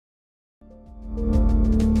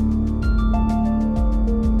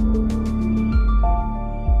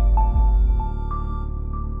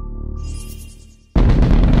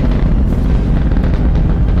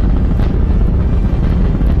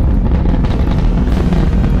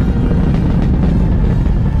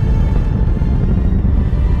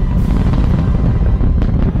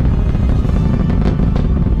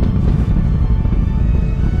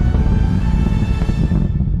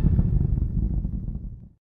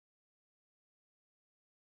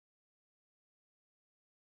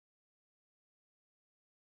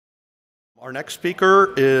Our next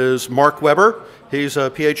speaker is Marc Weber. He's a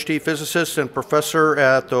PhD physicist and professor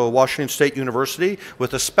at the Washington State University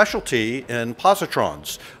with a specialty in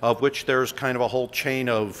positrons, of which there's kind of a whole chain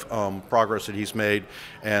of progress that he's made.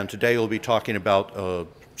 And today we'll be talking about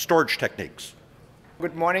storage techniques.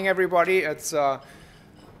 Good morning, everybody. It's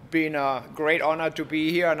been a great honor to be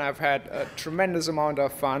here, and I've had a tremendous amount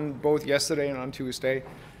of fun both yesterday and on Tuesday.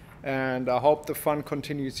 And I hope the fun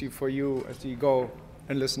continues for you as you go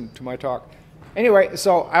and listen to my talk. Anyway,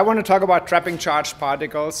 so I want to talk about trapping charged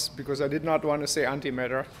particles because I did not want to say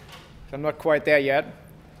antimatter. I'm not quite there yet.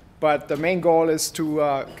 But the main goal is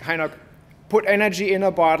to kind of put energy in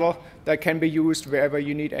a bottle that can be used wherever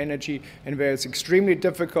you need energy and where it's extremely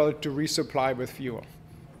difficult to resupply with fuel,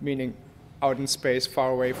 meaning out in space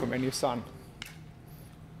far away from any sun.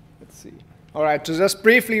 Let's see. All right, so just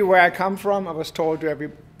briefly where I come from, I was told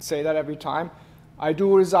to say that every time. I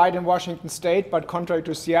do reside in Washington State, but contrary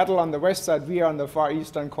to Seattle on the west side, we are on the far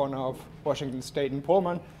eastern corner of Washington State in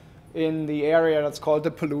Pullman, in the area that's called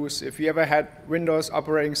the Palouse. If you ever had Windows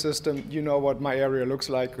operating system, you know what my area looks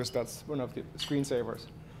like, because that's one of the screensavers.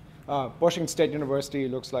 Washington State University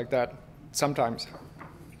looks like that sometimes.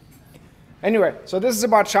 Anyway, so this is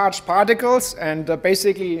about charged particles, and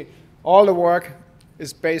basically all the work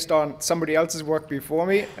is based on somebody else's work before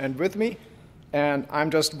me and with me. And I'm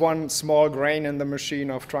just one small grain in the machine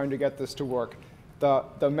of trying to get this to work.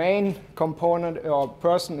 The main component or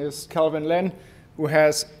person is Kelvin Lin, who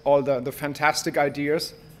has all the fantastic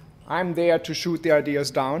ideas. I'm there to shoot the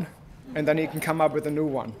ideas down, and then he can come up with a new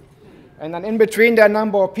one. And then in between, there are a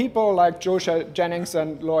number of people like Joe Jennings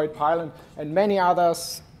and Lloyd Pylan and many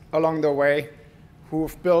others along the way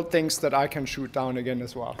who've built things that I can shoot down again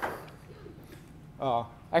as well.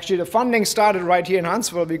 Actually, the funding started right here in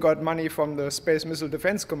Huntsville. We got money from the Space Missile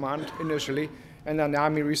Defense Command initially, and then the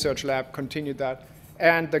Army Research Lab continued that.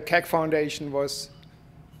 And the Keck Foundation was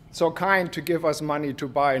so kind to give us money to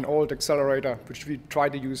buy an old accelerator, which we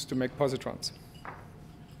tried to use to make positrons.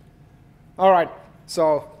 All right,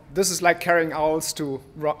 so this is like carrying owls to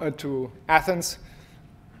Athens,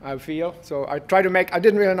 I feel. So I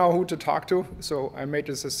didn't really know who to talk to, so I made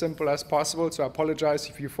this as simple as possible. So I apologize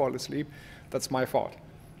if you fall asleep. That's my fault.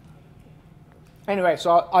 Anyway,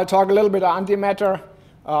 so I'll talk a little bit about antimatter,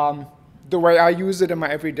 the way I use it in my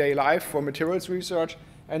everyday life for materials research,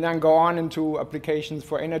 and then go on into applications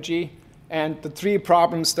for energy, and the three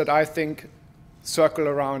problems that I think circle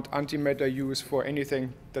around antimatter use for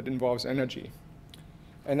anything that involves energy.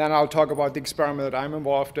 And then I'll talk about the experiment that I'm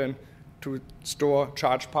involved in to store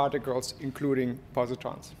charged particles, including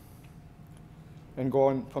positrons, and go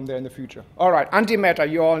on from there in the future. All right, antimatter,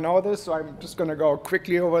 you all know this, so I'm just going to go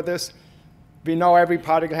quickly over this. We know every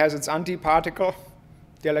particle has its antiparticle.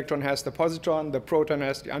 The electron has the positron, the proton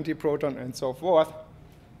has the antiproton, and so forth.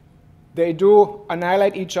 They do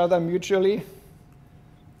annihilate each other mutually,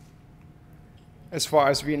 as far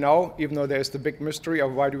as we know, even though there's the big mystery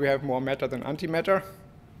of why do we have more matter than antimatter.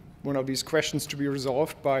 One of these questions to be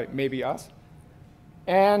resolved by maybe us.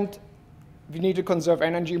 And we need to conserve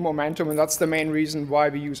energy momentum, and that's the main reason why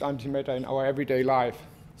we use antimatter in our everyday life.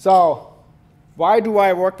 So why do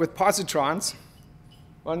I work with positrons?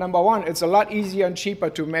 Well, number one, it's a lot easier and cheaper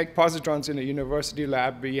to make positrons in a university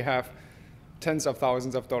lab where you have tens of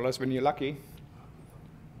thousands of dollars when you're lucky.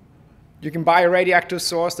 You can buy a radioactive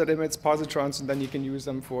source that emits positrons, and then you can use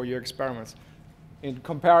them for your experiments. In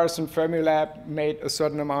comparison, Fermilab made a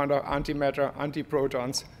certain amount of antimatter,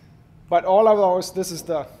 antiprotons. But all of those, this is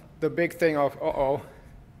the big thing of,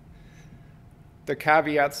 the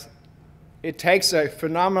caveats. It takes a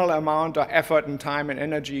phenomenal amount of effort and time and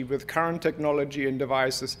energy with current technology and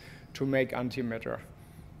devices to make antimatter.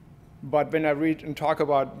 But when I read and talk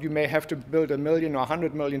about you may have to build 1 million or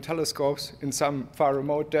 100 million telescopes in some far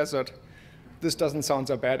remote desert, this doesn't sound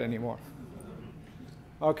so bad anymore.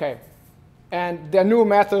 Okay, and there are new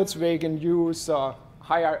methods where you can use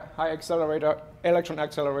high accelerator, electron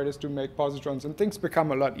accelerators to make positrons, and things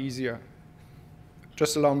become a lot easier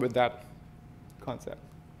just along with that concept.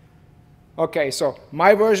 Okay, so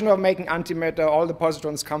my version of making antimatter, all the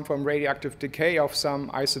positrons come from radioactive decay of some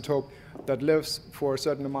isotope that lives for a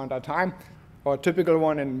certain amount of time. Our typical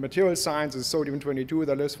one in material science is sodium-22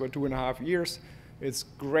 that lives for 2.5 years. It's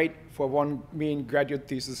great for one mean graduate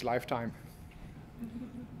thesis lifetime.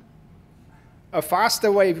 A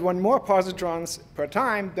faster way, if you want more positrons per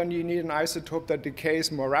time, then you need an isotope that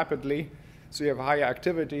decays more rapidly, so you have higher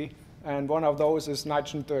activity. And one of those is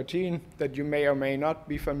nitrogen-13 that you may or may not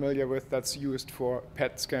be familiar with that's used for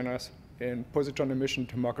PET scanners in positron emission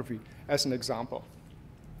tomography, as an example.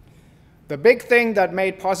 The big thing that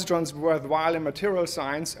made positrons worthwhile in material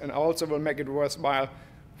science and also will make it worthwhile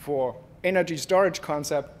for energy storage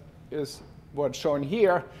concept is what's shown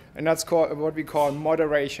here, and that's called what we call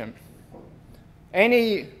moderation.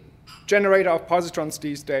 Any generator of positrons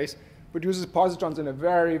these days produces positrons in a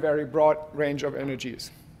very, very broad range of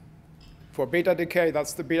energies. For beta decay,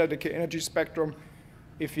 that's the beta decay energy spectrum.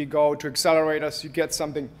 If you go to accelerators, you get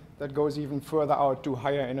something that goes even further out to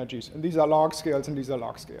higher energies. And these are log scales, and these are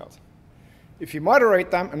log scales. If you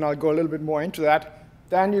moderate them, and I'll go a little bit more into that,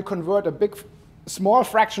 then you convert a small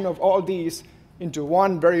fraction of all these into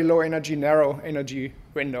one very low energy, narrow energy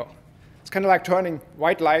window. It's kind of like turning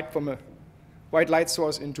white light from a white light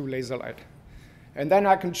source into laser light. And then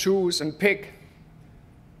I can choose and pick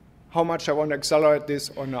how much I want to accelerate this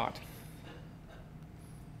or not.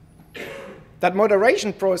 That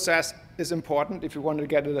moderation process is important if you want to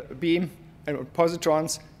get a beam and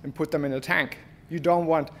positrons and put them in a tank. You don't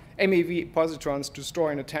want MEV positrons to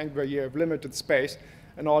store in a tank where you have limited space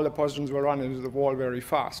and all the positrons will run into the wall very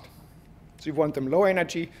fast. So you want them low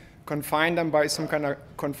energy, confine them by some kind of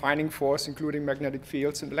confining force, including magnetic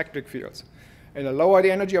fields and electric fields. And the lower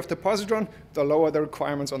the energy of the positron, the lower the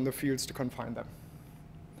requirements on the fields to confine them.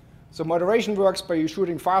 So moderation works by you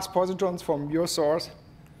shooting fast positrons from your source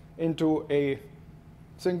into a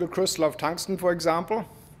single crystal of tungsten, for example.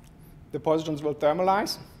 The positrons will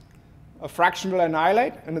thermalize. A fraction will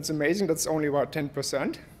annihilate, and it's amazing, that's only about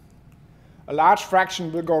 10%. A large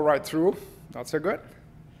fraction will go right through, not so good.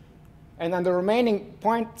 And then the remaining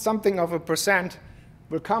point-something of a percent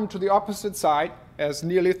will come to the opposite side as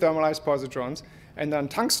nearly thermalized positrons. And then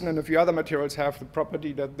tungsten and a few other materials have the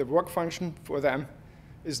property that the work function for them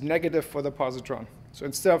is negative for the positron. So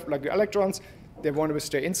instead of like the electrons, they want to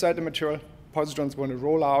stay inside the material. Positrons want to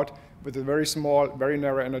roll out with a very small, very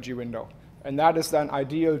narrow energy window. And that is then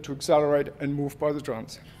ideal to accelerate and move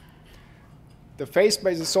positrons. The phase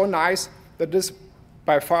space is so nice that this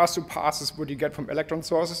by far surpasses what you get from electron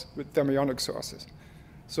sources with thermionic sources.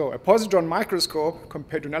 So a positron microscope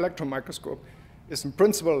compared to an electron microscope is in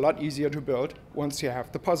principle a lot easier to build once you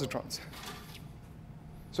have the positrons.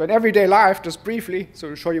 So in everyday life, just briefly, so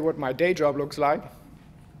to show you what my day job looks like,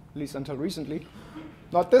 at least until recently,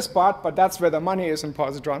 not this part, but that's where the money is in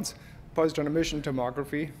positrons, positron emission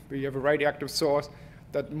tomography, where you have a radioactive source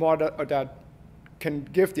that can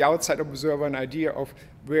give the outside observer an idea of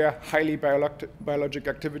where highly biologic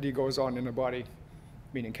activity goes on in a body,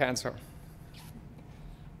 meaning cancer.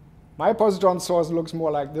 My positron source looks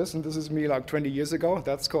more like this, and this is me like 20 years ago.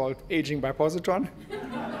 That's called aging by positron.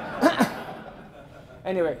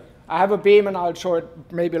 Anyway, I have a beam, and I'll show it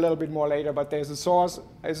maybe a little bit more later, but there's a source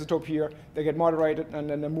isotope here. They get moderated, and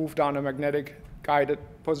then they move down a magnetic guided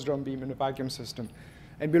positron beam in a vacuum system.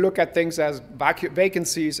 And we look at things as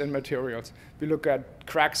vacancies in materials. We look at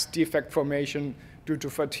cracks, defect formation due to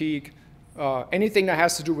fatigue, anything that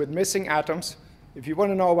has to do with missing atoms. If you want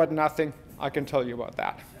to know about nothing, I can tell you about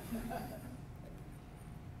that.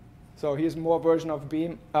 So here's more version of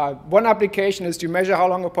beam. One application is to measure how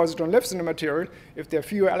long a positron lives in a material. If there are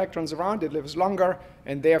fewer electrons around, it lives longer,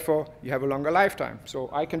 and therefore you have a longer lifetime. So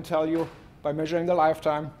I can tell you by measuring the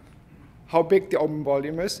lifetime how big the open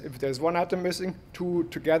volume is, if there's one atom missing, two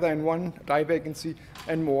together in one die vacancy,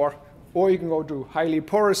 and more. Or you can go to highly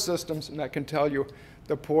porous systems, and I can tell you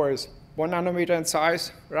the pore is 1 nanometer in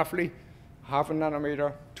size, roughly, half a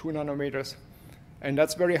nanometer, 2 nanometers. And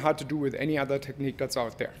that's very hard to do with any other technique that's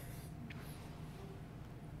out there.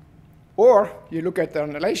 Or you look at the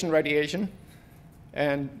annihilation radiation,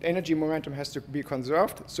 and energy momentum has to be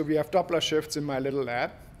conserved. So we have Doppler shifts in my little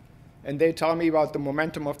lab, and they tell me about the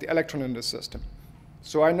momentum of the electron in the system.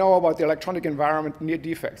 So I know about the electronic environment near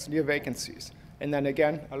defects, near vacancies. And then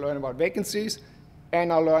again, I learn about vacancies,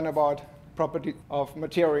 and I learn about property of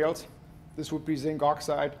materials. This would be zinc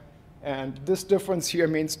oxide. And this difference here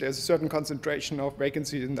means there's a certain concentration of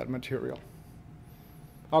vacancies in that material.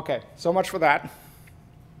 OK, so much for that.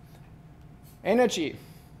 Energy,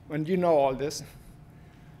 and you know all this.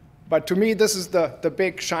 But to me, this is the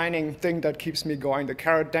big shining thing that keeps me going, the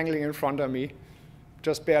carrot dangling in front of me,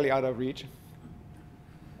 just barely out of reach.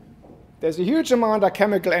 There's a huge amount of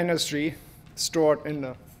chemical energy stored in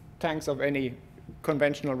the tanks of any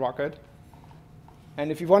conventional rocket.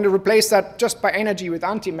 And if you want to replace that just by energy with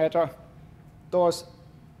antimatter, those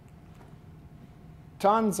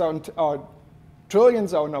tons or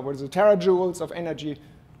trillions or no, terajoules of energy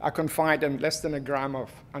are confined in less than a gram of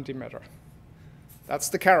antimatter. That's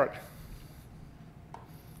the carrot.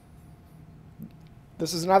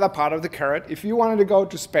 This is another part of the carrot. If you wanted to go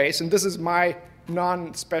to space, and this is my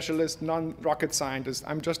non-specialist, non-rocket scientist,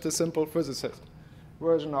 I'm just a simple physicist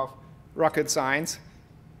version of rocket science,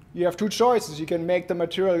 you have two choices. You can make the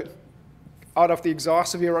material out of the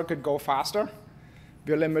exhaust of your rocket go faster,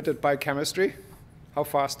 we're limited by chemistry, how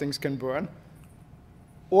fast things can burn.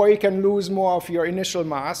 Or you can lose more of your initial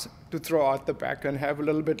mass to throw out the back and have a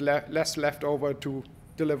little bit less left over to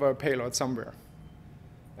deliver a payload somewhere.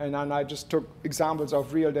 And then I just took examples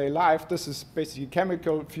of real-day life. This is basically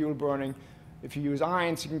chemical fuel burning. If you use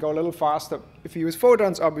ions, you can go a little faster. If you use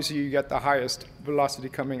photons, obviously you get the highest velocity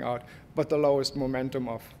coming out, but the lowest momentum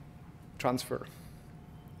of transfer.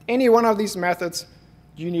 Any one of these methods,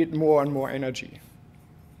 you need more and more energy.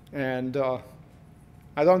 And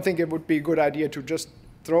I don't think it would be a good idea to just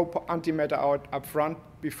throw antimatter out up front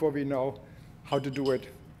before we know how to do it,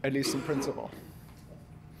 at least in principle.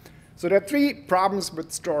 So there are three problems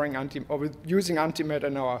with storing with using antimatter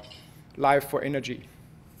in our life for energy.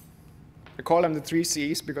 I call them the 3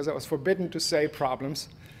 C's because I was forbidden to say problems.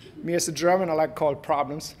 Me as a German, I like to call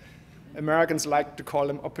problems. Americans like to call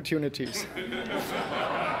them opportunities.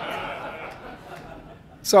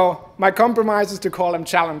 So my compromise is to call them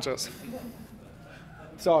challenges.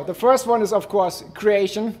 So the first one is, of course,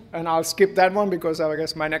 creation, and I'll skip that one because I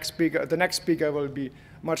guess the next speaker will be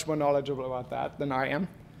much more knowledgeable about that than I am.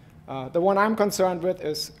 The one I'm concerned with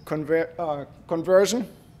is conversion.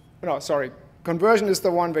 No, sorry. Conversion is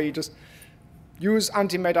the one where you just use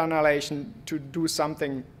antimatter annihilation to do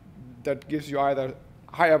something that gives you either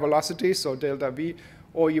higher velocity, so delta V,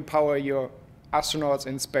 or you power your astronauts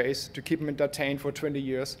in space to keep them entertained for 20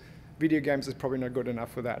 years. Video games is probably not good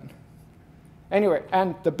enough for that. Anyway,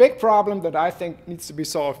 and the big problem that I think needs to be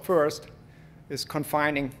solved first is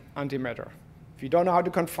confining antimatter. If you don't know how to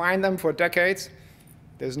confine them for decades,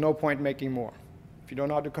 there's no point making more. If you don't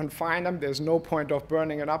know how to confine them, there's no point of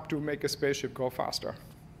burning it up to make a spaceship go faster.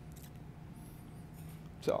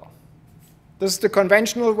 So this is the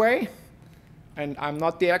conventional way, and I'm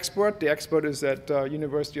not the expert. The expert is at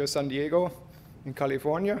University of San Diego in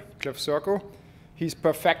California, Cliff Circo. He's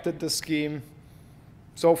perfected the scheme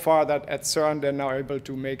so far that at CERN they're now able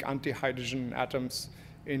to make anti-hydrogen atoms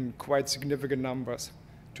in quite significant numbers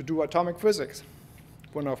to do atomic physics,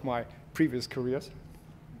 one of my previous careers.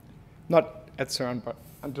 Not at CERN, but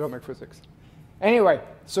atomic physics. Anyway,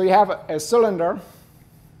 so you have a cylinder.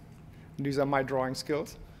 These are my drawing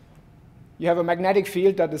skills. You have a magnetic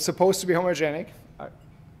field that is supposed to be homogenic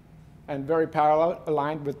and very parallel,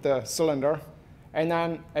 aligned with the cylinder. And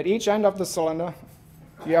then at each end of the cylinder,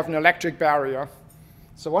 you have an electric barrier.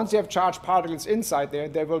 So once you have charged particles inside there,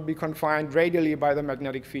 they will be confined radially by the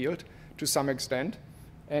magnetic field to some extent,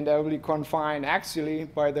 and they will be confined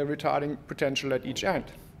axially by the retarding potential at each end.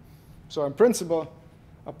 So in principle,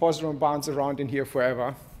 a positron bounces around in here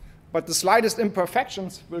forever. But the slightest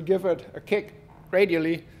imperfections will give it a kick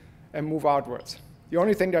radially and move outwards. The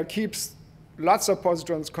only thing that keeps lots of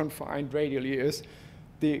positrons confined radially is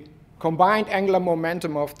the combined angular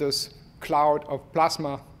momentum of this cloud of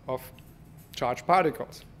plasma of charged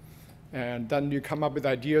particles. And then you come up with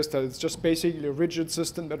ideas that it's just basically a rigid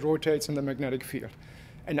system that rotates in the magnetic field.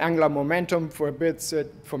 And angular momentum forbids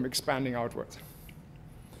it from expanding outwards.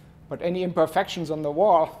 But any imperfections on the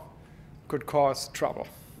wall could cause trouble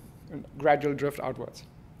and gradual drift outwards.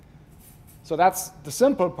 So that's the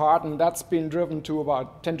simple part, and that's been driven to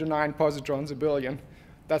about 10 to 9 positrons a billion.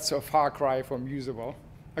 That's a far cry from usable.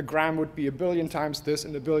 A gram would be 1 billion times this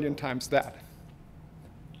and 1 billion times that.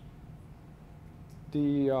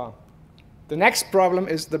 The next problem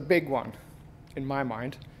is the big one, in my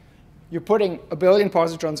mind. You're putting 1 billion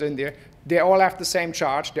positrons in there. They all have the same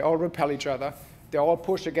charge. They all repel each other. They all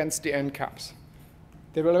push against the end caps.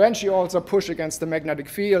 They will eventually also push against the magnetic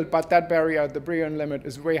field, but that barrier, the Brillouin limit,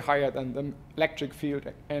 is way higher than the electric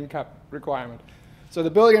field end cap requirement. So the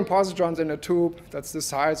 1 billion positrons in a tube, that's the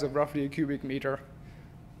size of roughly a cubic meter,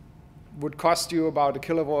 would cost you about a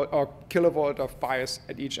kilovolt of bias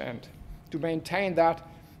at each end. To maintain that,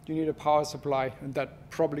 you need a power supply, and that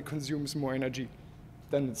probably consumes more energy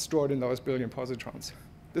than it's stored in those 1 billion positrons.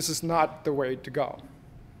 This is not the way to go,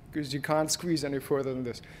 because you can't squeeze any further than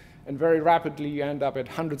this. And very rapidly, you end up at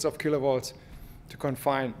hundreds of kilovolts to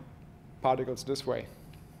confine particles this way.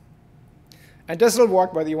 And this will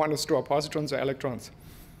work whether you want to store positrons or electrons.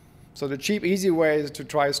 So the cheap, easy way is to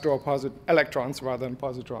try to store electrons rather than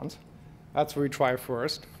positrons. That's what we try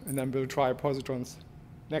first, and then we'll try positrons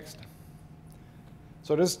next.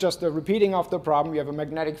 So this is just a repeating of the problem. You have a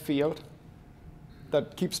magnetic field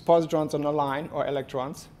that keeps positrons on a line, or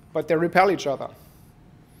electrons, but they repel each other.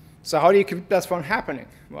 So how do you keep that from happening?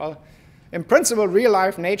 Well, in principle, real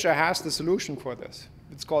life nature has the solution for this.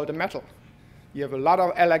 It's called a metal. You have a lot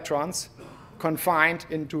of electrons confined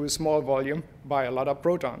into a small volume by a lot of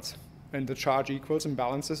protons, and the charge equals and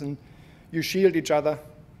balances, and you shield each other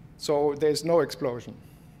so there's no explosion.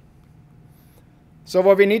 So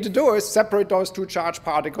what we need to do is separate those two charged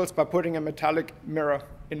particles by putting a metallic mirror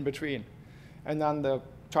in between. And then the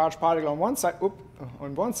charged particle on one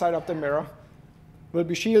side of the mirror will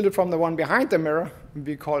be shielded from the one behind the mirror.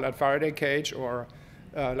 We call that Faraday cage or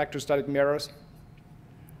electrostatic mirrors.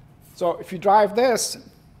 So if you drive this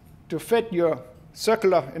to fit your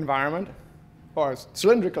circular environment or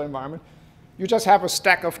cylindrical environment, you just have a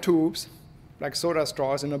stack of tubes, like soda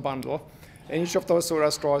straws in a bundle, and each of those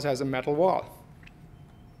soda straws has a metal wall.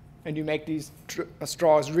 And you make these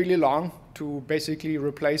straws really long to basically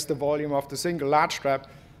replace the volume of the single large trap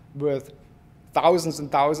with thousands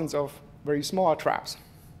and thousands of very small traps.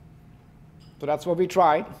 So that's what we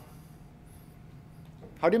tried.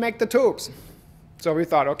 How do you make the tubes? So we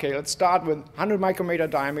thought, okay, let's start with 100 micrometer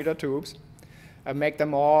diameter tubes and make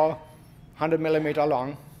them all 100 millimeter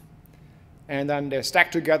long. And then they're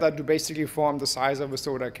stacked together to basically form the size of a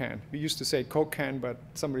soda can. We used to say Coke can, but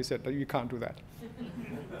somebody said that you can't do that.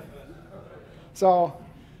 So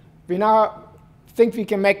we now think we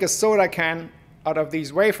can make a soda can out of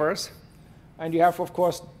these wafers. And you have, of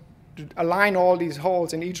course, to align all these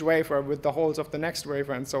holes in each wafer with the holes of the next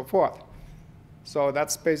wafer and so forth. So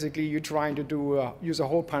that's basically you trying to do use a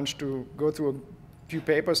hole punch to go through a few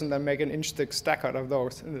papers and then make an inch-thick stack out of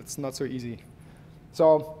those. And it's not so easy.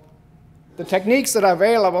 So the techniques that are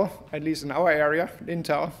available, at least in our area,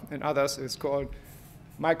 Intel and others, is called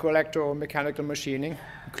microelectromechanical machining,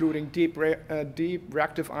 including deep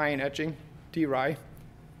reactive ion etching, DRI,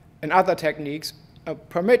 and other techniques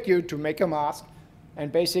permit you to make a mask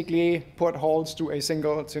and basically put holes to a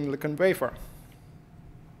single silicon wafer.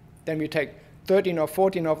 Then we take 13 or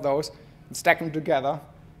 14 of those and stack them together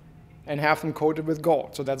and have them coated with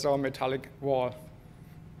gold. So that's our metallic wall.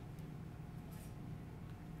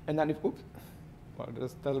 And then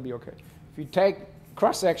that'll be OK. If you take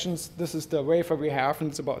cross sections, this is the wafer we have, and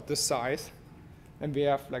it's about this size. And we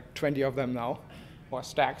have like 20 of them now, or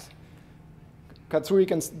stacks. Cut through, you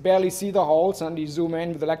can barely see the holes, and you zoom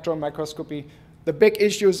in with electron microscopy. The big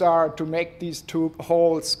issues are to make these two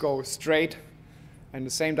holes go straight and the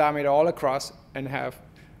same diameter all across and have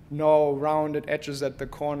no rounded edges at the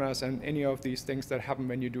corners and any of these things that happen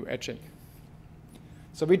when you do etching.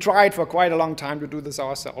 So we tried for quite a long time to do this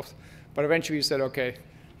ourselves, but eventually we said, OK,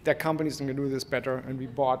 there are companies that can do this better, and we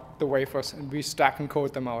bought the wafers, and we stack and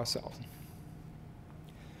coat them ourselves.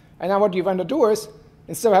 And now what you want to do is,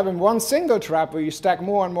 instead of having one single trap where you stack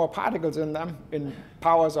more and more particles in them in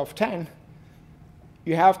powers of 10,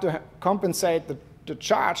 you have to compensate the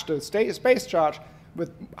charge, the space charge,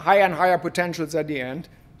 with higher and higher potentials at the end.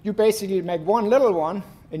 You basically make one little one,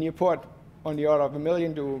 and you put on the order of 1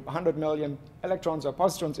 million to 100 million electrons or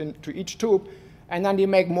positrons into each tube, and then you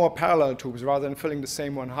make more parallel tubes rather than filling the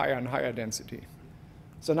same one higher and higher density.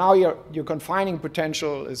 So now your confining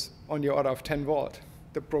potential is on the order of 10 volt.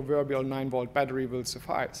 The proverbial 9-volt battery will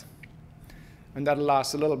suffice. And that'll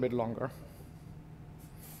last a little bit longer.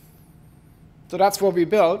 So that's what we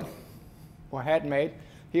built, or had made.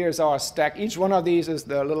 Here's our stack. Each one of these is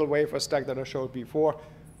the little wafer stack that I showed before.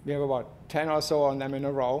 We have about 10 or so on them in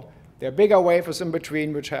a row. There are bigger wafers in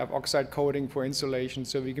between which have oxide coating for insulation,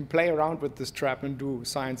 so we can play around with this trap and do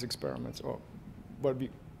science experiments, or what we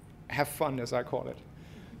have fun, as I call it.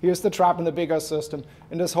 Here's the trap in the bigger system.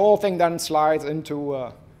 And this whole thing then slides into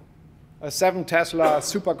a 7 Tesla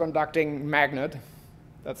superconducting magnet.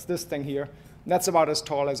 That's this thing here. That's about as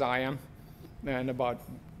tall as I am and about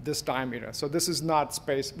this diameter. So this is not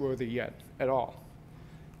space-worthy yet at all.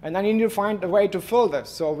 And then you need to find a way to fill this.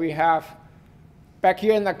 So we have back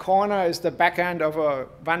here in the corner is the back end of a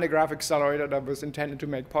Van de Graaff accelerator that was intended to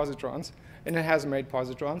make positrons. And it hasn't made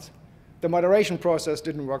positrons. The moderation process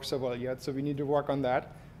didn't work so well yet, so we need to work on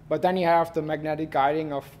that. But then you have the magnetic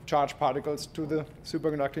guiding of charged particles to the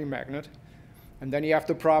superconducting magnet. And then you have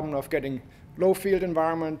the problem of getting low field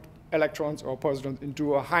environment electrons or positrons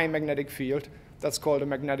into a high magnetic field. That's called a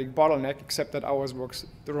magnetic bottleneck, except that ours works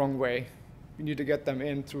the wrong way. We need to get them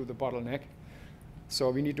in through the bottleneck. So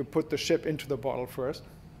we need to put the chip into the bottle first.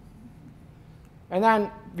 And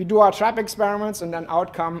then we do our trap experiments, and then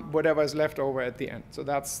out come whatever is left over at the end. So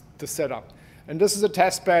that's the setup. And this is a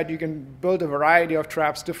test bed. You can build a variety of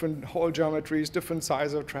traps, different hole geometries, different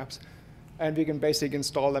size of traps. And we can basically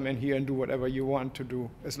install them in here and do whatever you want to do,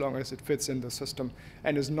 as long as it fits in the system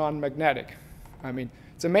and is non-magnetic. I mean,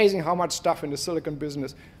 it's amazing how much stuff in the silicon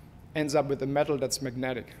business ends up with a metal that's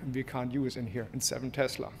magnetic, and we can't use in here in 7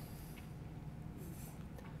 Tesla.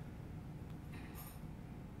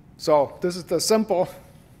 So this is the simple.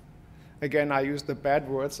 Again, I use the bad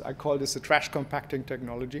words. I call this a trash compacting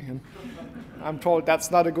technology, and I'm told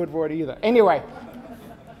that's not a good word either. Anyway,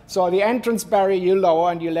 So the entrance barrier you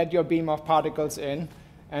lower and you let your beam of particles in,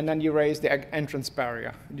 and then you raise the entrance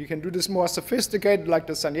barrier. And you can do this more sophisticated, like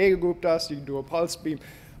the San Diego group does. You can do a pulse beam,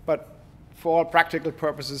 but for all practical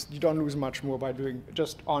purposes, you don't lose much more by doing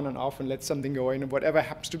just on and off and let something go in, and whatever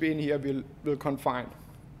happens to be in here will confine.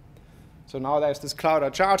 So now there's this cloud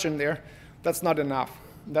of charge in there. That's not enough.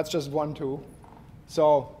 That's just 1, 2.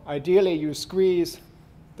 So ideally, you squeeze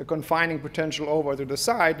the confining potential over to the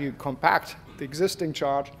side, you compact the existing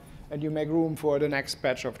charge, and you make room for the next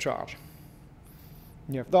batch of charge.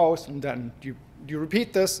 You have those, and then you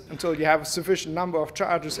repeat this until you have a sufficient number of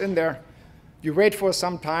charges in there. You wait for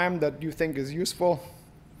some time that you think is useful,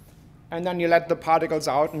 and then you let the particles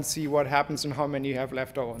out and see what happens and how many you have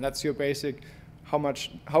left over. And that's your basic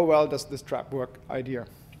how well does this trap work idea.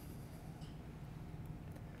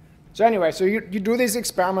 So anyway, so you do these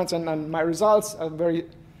experiments, and my results are very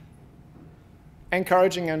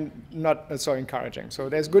encouraging and not so encouraging. So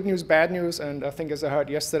there's good news, bad news, and I think, as I heard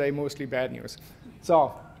yesterday, mostly bad news.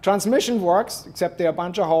 So transmission works, except there are a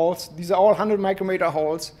bunch of holes. These are all 100 micrometer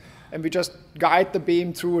holes, and we just guide the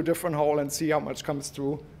beam through a different hole and see how much comes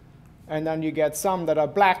through. And then you get some that are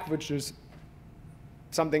black, which is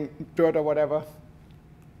something, dirt or whatever.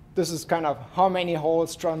 This is kind of how many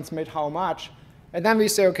holes transmit how much. And then we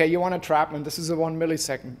say, OK, you want a trap, and this is a 1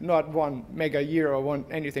 millisecond, not 1 mega year or 1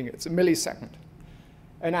 anything. It's a millisecond.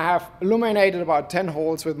 And I have illuminated about 10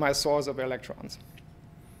 holes with my source of electrons,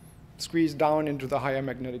 squeezed down into the higher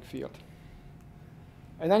magnetic field.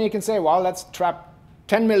 And then you can say, well, let's trap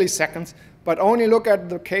 10 milliseconds, but only look at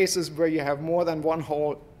the cases where you have more than 1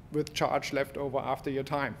 hole with charge left over after your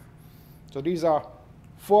time. So these are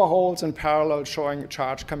 4 holes in parallel showing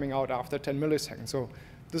charge coming out after 10 milliseconds. So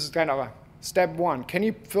this is kind of a step 1. Can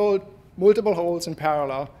you fill multiple holes in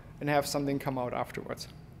parallel and have something come out afterwards?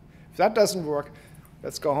 If that doesn't work,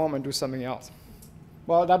 let's go home and do something else.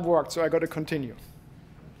 Well, that worked, so I got to continue.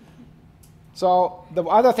 So the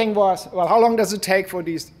other thing was, well, how long does it take for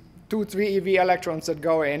these 2, 3 EV electrons that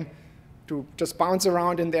go in to just bounce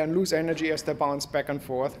around in there and lose energy as they bounce back and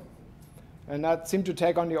forth? And that seemed to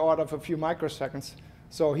take on the order of a few microseconds.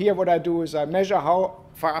 So here what I do is I measure how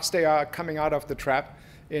fast they are coming out of the trap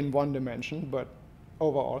in 1 dimension, but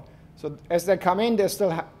overall. So as they come in, they still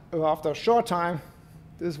have, after a short time,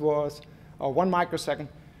 this was 1 microsecond,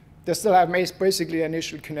 they still have basically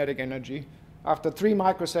initial kinetic energy. After 3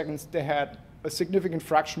 microseconds, they had a significant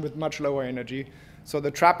fraction with much lower energy. So the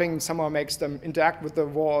trapping somehow makes them interact with the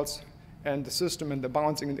walls and the system and the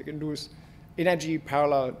bouncing, and they can lose energy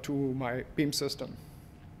parallel to my beam system.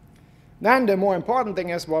 Then the more important thing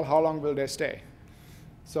is, well, how long will they stay?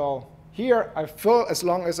 So here I fill as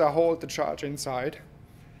long as I hold the charge inside.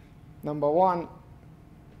 Number 1,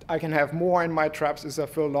 I can have more in my traps as I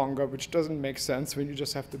fill longer, which doesn't make sense when you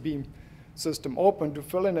just have the beam system open. To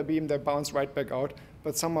fill in a beam, they bounce right back out,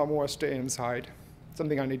 but some are more stay inside.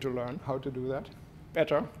 Something I need to learn how to do that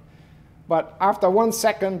better. But after 1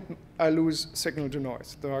 second, I lose signal to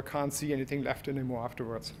noise, so I can't see anything left anymore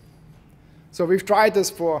afterwards. So we've tried this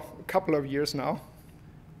for a couple of years now.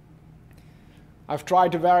 I've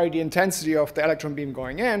tried to vary the intensity of the electron beam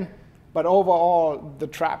going in, but overall, the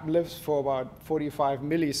trap lives for about 45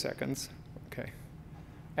 milliseconds. Okay.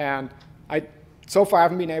 And so far, I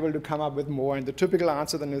haven't been able to come up with more. And the typical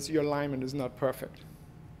answer then is your alignment is not perfect.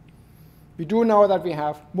 We do know that we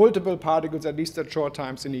have multiple particles, at least at short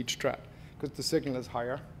times, in each trap, because the signal is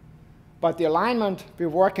higher. But the alignment we're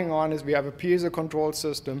working on is we have a piezo control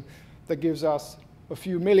system that gives us a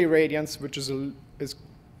few milliradians, which is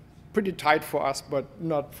pretty tight for us, but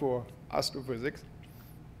not for astrophysics.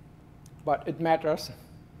 But it matters.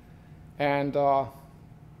 And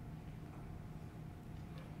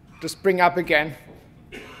just bring up again.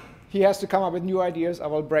 He has to come up with new ideas. I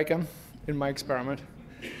will break them in my experiment.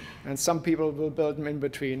 And some people will build them in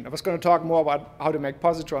between. I was going to talk more about how to make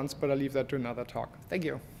positrons, but I'll leave that to another talk. Thank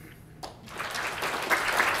you.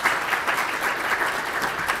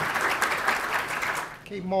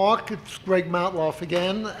 Okay, Mark, it's Greg Matloff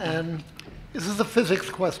again, and this is a physics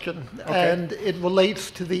question, okay. And it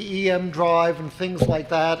relates to the EM drive and things like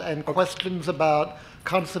that, and questions about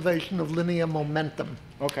conservation of linear momentum.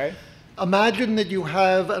 Okay. Imagine that you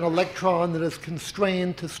have an electron that is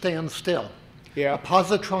constrained to stand still. Yeah. A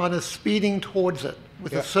positron is speeding towards it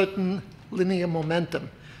with a certain linear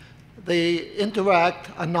momentum. They interact,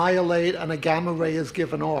 annihilate, and a gamma ray is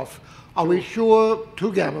given off. Are we sure,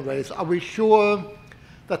 2 gamma rays, are we sure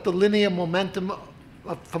that the linear momentum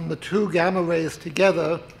from the 2 gamma rays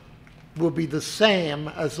together will be the same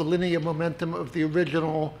as the linear momentum of the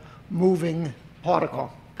original moving particle?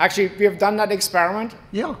 Actually, we have done that experiment.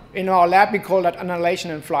 Yeah. In our lab, we call that annihilation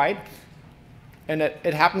in flight. And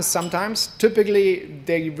it happens sometimes. Typically,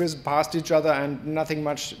 they whiz past each other and nothing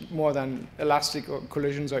much more than elastic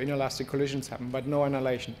collisions or inelastic collisions happen, but no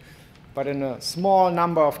annihilation. But in a small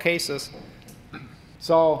number of cases.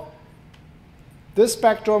 So this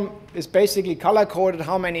spectrum is basically color-coded.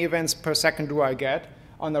 How many events per second do I get?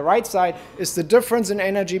 On the right side is the difference in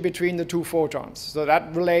energy between the two photons. So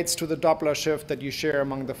that relates to the Doppler shift that you share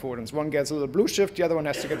among the photons. One gets a little blue shift, the other one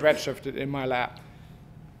has to get red shifted in my lab.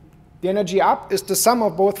 The energy up is the sum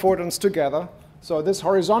of both photons together. So this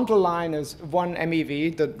horizontal line is 1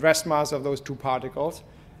 MeV, the rest mass of those two particles.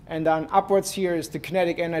 And then upwards here is the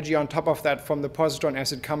kinetic energy on top of that from the positron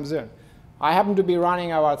as it comes in. I happen to be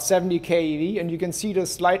running about 70 keV, and you can see the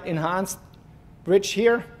slight enhanced bridge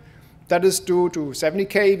here. That is due to 70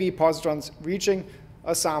 keV positrons reaching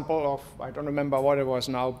a sample of, I don't remember what it was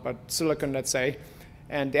now, but silicon, let's say.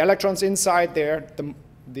 And the electrons inside there,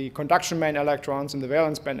 the conduction band electrons and the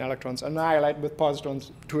valence band electrons annihilate with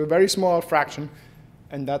positrons to a very small fraction,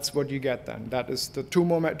 and that's what you get then. That is the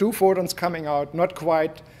two photons coming out, not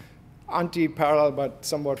quite anti-parallel, but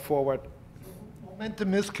somewhat forward.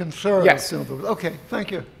 Momentum is conserved. Yes. Okay,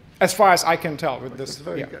 thank you. As far as I can tell with this.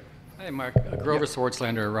 Very good. Hey, Mark. Grover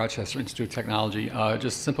Swartzlander, Rochester Institute of Technology.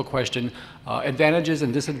 Just a simple question. Advantages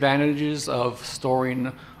and disadvantages of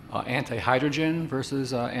storing anti-hydrogen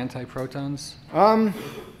versus anti-protons?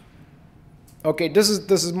 Okay, this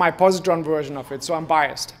is my positron version of it, so I'm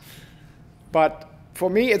biased. But for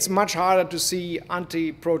me, it's much harder to see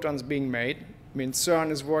anti-protons being made. I mean,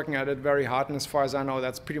 CERN is working at it very hard, and as far as I know,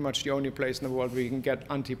 that's pretty much the only place in the world where you can get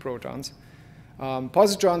anti-protons.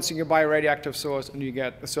 Positrons, you can buy a radioactive source, and you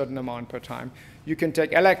get a certain amount per time. You can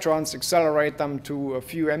take electrons, accelerate them to a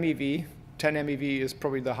few MeV. 10 MeV is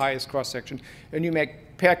probably the highest cross-section. And you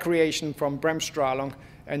make pair creation from Bremsstrahlung,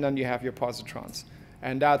 and then you have your positrons.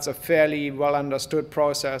 And that's a fairly well-understood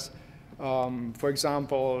process. For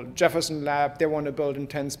example, Jefferson Lab, they want to build an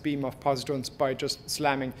intense beam of positrons by just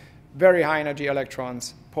slamming very high-energy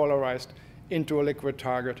electrons, polarized, into a liquid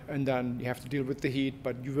target, and then you have to deal with the heat,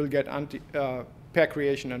 but you will get pair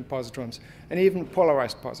creation and positrons, and even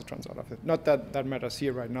polarized positrons out of it. Not that that matters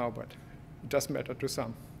here right now, but it does matter to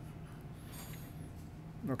some.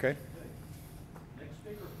 Okay? Next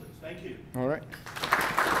speaker, please. Thank you. All right.